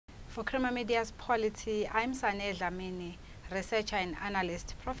For Crema Media's Polity, I'm Sane Dlamini, researcher and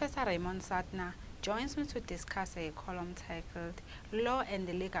analyst. Professor Raymond Suttner joins me to discuss a column titled Law and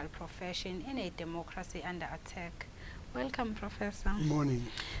the Legal Profession in a Democracy Under Attack. Welcome, Professor. Good morning.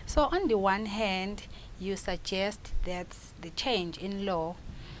 So on the one hand, you suggest that the change in law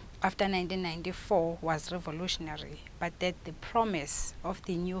after 1994 was revolutionary, but that the promise of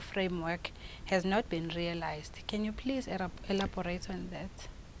the new framework has not been realized. Can you please elaborate on that?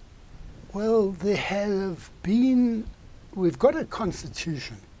 Well, we've got a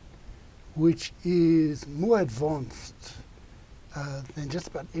constitution which is more advanced than just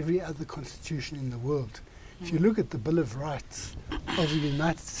about every other constitution in the world. If you look at the Bill of Rights of the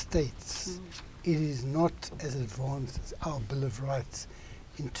United States, it is not as advanced as our Bill of Rights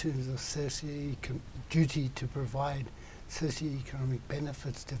in terms of duty to provide socioeconomic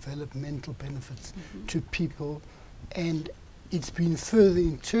benefits, developmental benefits to people, and it's been further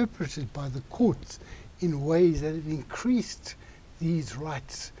interpreted by the courts in ways that have increased these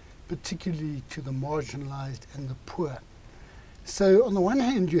rights, particularly to the marginalized and the poor. So on the one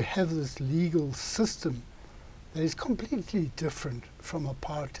hand, you have this legal system that is completely different from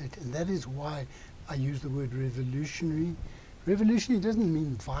apartheid, and that is why I use the word revolutionary. Revolutionary doesn't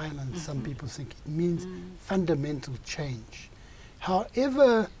mean violence, some people think. It means fundamental change.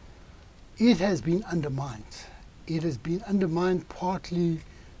 However, it has been undermined. It has been undermined partly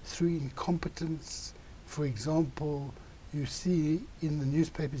through incompetence. For example, you see in the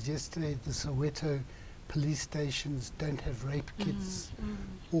newspapers yesterday the Soweto police stations don't have rape kits,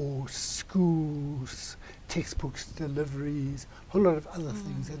 or schools, textbooks, deliveries, a whole lot of other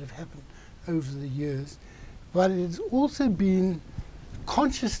things that have happened over the years. But it has also been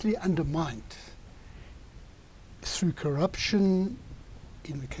consciously undermined through corruption,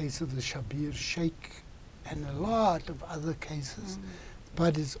 in the case of the Shabir Sheikh and a lot of other cases,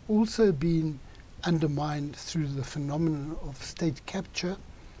 but it's also been undermined through the phenomenon of state capture,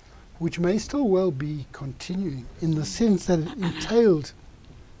 which may still well be continuing in the sense that it entailed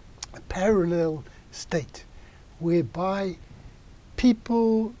a parallel state whereby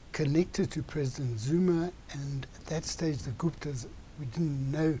people connected to President Zuma, and at that stage the Guptas, we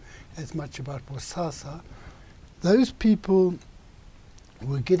didn't know as much about Bosasa, those people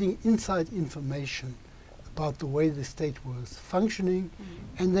were getting inside information about the way the state was functioning,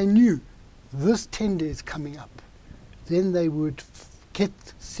 and they knew this tender is coming up. Then they would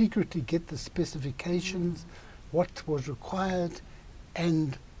secretly get the specifications, what was required,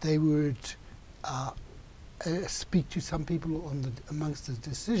 and they would speak to some people amongst the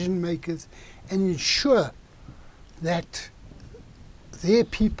decision makers and ensure that their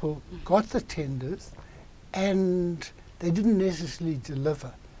people got the tenders and they didn't necessarily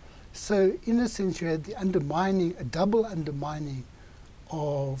deliver. So in a sense you had the undermining, a double undermining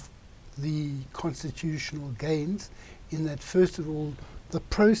of the constitutional gains, in that first of all the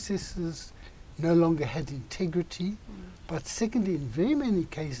processes no longer had integrity, but secondly in very many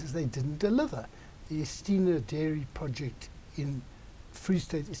cases they didn't deliver. The Estina Dairy project in Free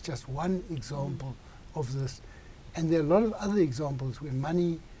State is just one example of this, and there are a lot of other examples where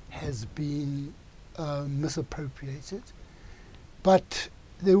money has been misappropriated. But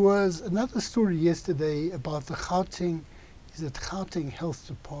there was another story yesterday about the Gauteng Health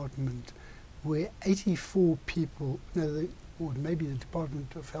Department, where 84 people, or maybe the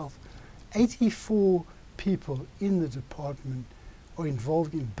Department of Health, 84 people in the department are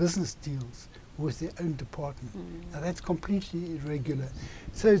involved in business deals with their own department. Now that's completely irregular.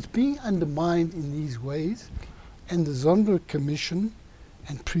 So it's being undermined in these ways, and the Zondo Commission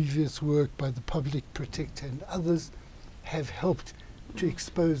and previous work by the Public Protector and others have helped to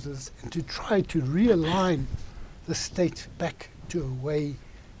expose this and to try to realign the state back to a way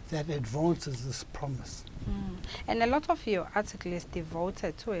that advances this promise. And a lot of your article is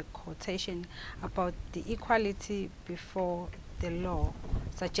devoted to a quotation about the equality before the law,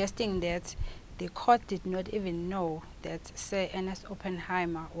 suggesting that the court did not even know that Sir Ernest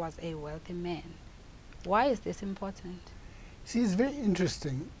Oppenheimer was a wealthy man. Why is this important? See, it's very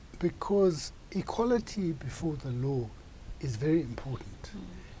interesting because equality before the law is very important.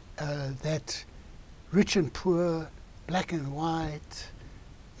 That rich and poor, black and white,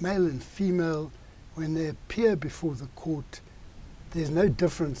 male and female, when they appear before the court, there's no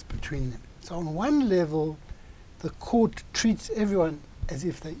difference between them. So on one level, the court treats everyone as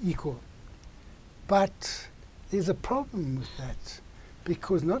if they're equal. But there's a problem with that,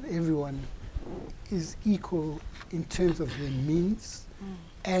 because not everyone is equal in terms of their means,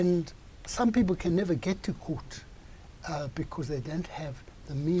 and some people can never get to court because they don't have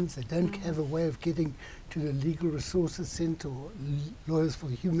the means. They don't have a way of getting to the Legal Resources Centre or Lawyers for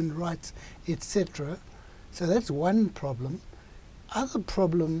Human Rights, etc. So that's one problem. Other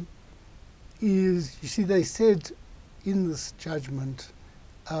problem is, you see, they said in this judgment,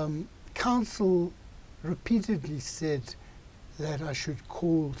 counsel repeatedly said that I should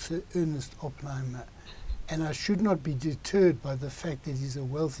call Sir Ernest Oppenheimer and I should not be deterred by the fact that he's a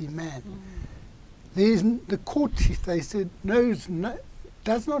wealthy man. The court, they said,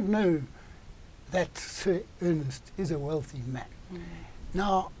 does not know that Sir Ernest is a wealthy man.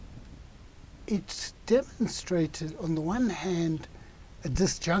 Now, it's demonstrated, on the one hand, a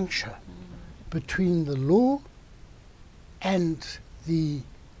disjuncture between the law and the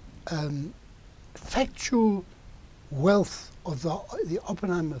factual wealth of the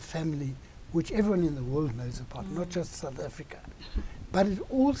Oppenheimer family, which everyone in the world knows about, not just South Africa. But it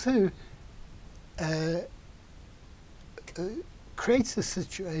also creates a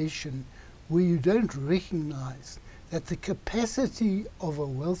situation where you don't recognize that the capacity of a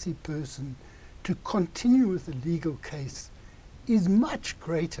wealthy person to continue with a legal case is much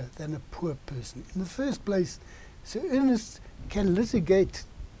greater than a poor person. In the first place, Sir Ernest can litigate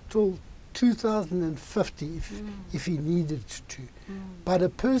till 2050 if he needed to. But a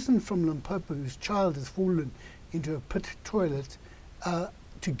person from Limpopo whose child has fallen into a pit toilet,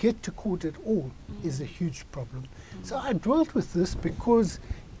 to get to court at all is a huge problem. So I dwelt with this because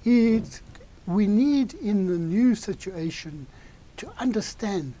we need, in the new situation, to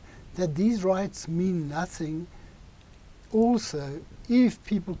understand that these rights mean nothing also if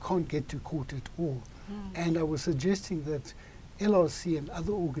people can't get to court at all. And I was suggesting that LRC and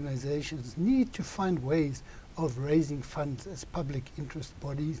other organizations need to find ways of raising funds as public interest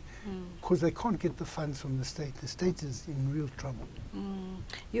bodies, because they can't get the funds from the state. The state is in real trouble.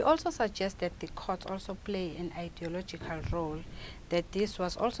 You also suggest that the courts also play an ideological role, that this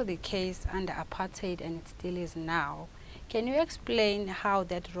was also the case under apartheid and it still is now. Can you explain how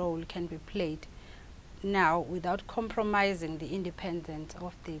that role can be played now without compromising the independence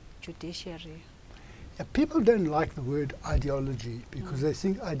of the judiciary? Yeah, people don't like the word ideology because they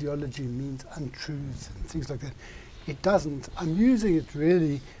think ideology means untruths and things like that. It doesn't. I'm using it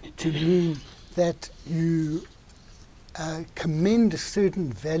really to mean that you commend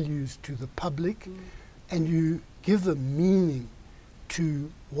certain values to the public and you give them meaning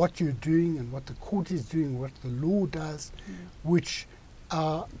to what you're doing and what the court is doing, what the law does, which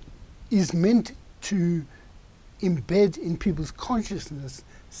is meant to embed in people's consciousness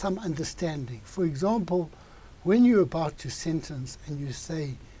some understanding. For example, when you're about to sentence and you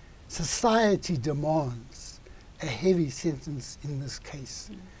say, society demands a heavy sentence in this case.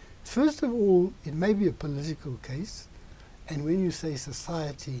 First of all, it may be a political case, and when you say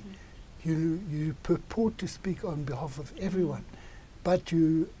society, you purport to speak on behalf of everyone, but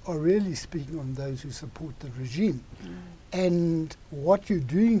you are really speaking on those who support the regime. And what you're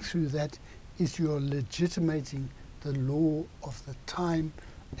doing through that is you're legitimating the law of the time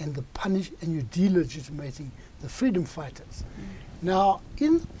and you're delegitimating the freedom fighters. Now,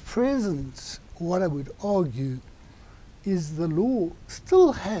 in the present, what I would argue is the law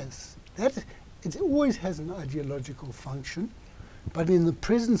still has that. It always has an ideological function, but in the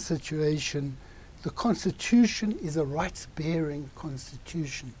present situation, the Constitution is a rights-bearing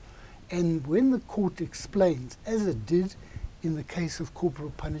Constitution. And when the court explains, as it did in the case of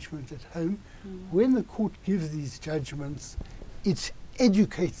corporal punishment at home, when the court gives these judgments, it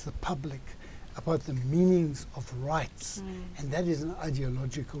educates the public about the meanings of rights, and that is an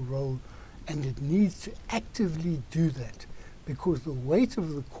ideological role, and it needs to actively do that, because the weight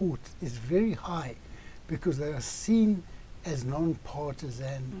of the court is very high, because they are seen as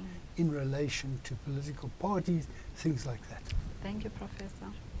non-partisan in relation to political parties, things like that. Thank you,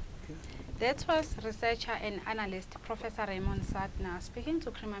 Professor. Okay. That was researcher and analyst Professor Raymond Suttner speaking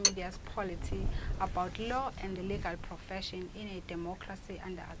to Creamer Media's Polity about law and the legal profession in a democracy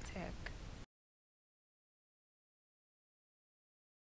under attack.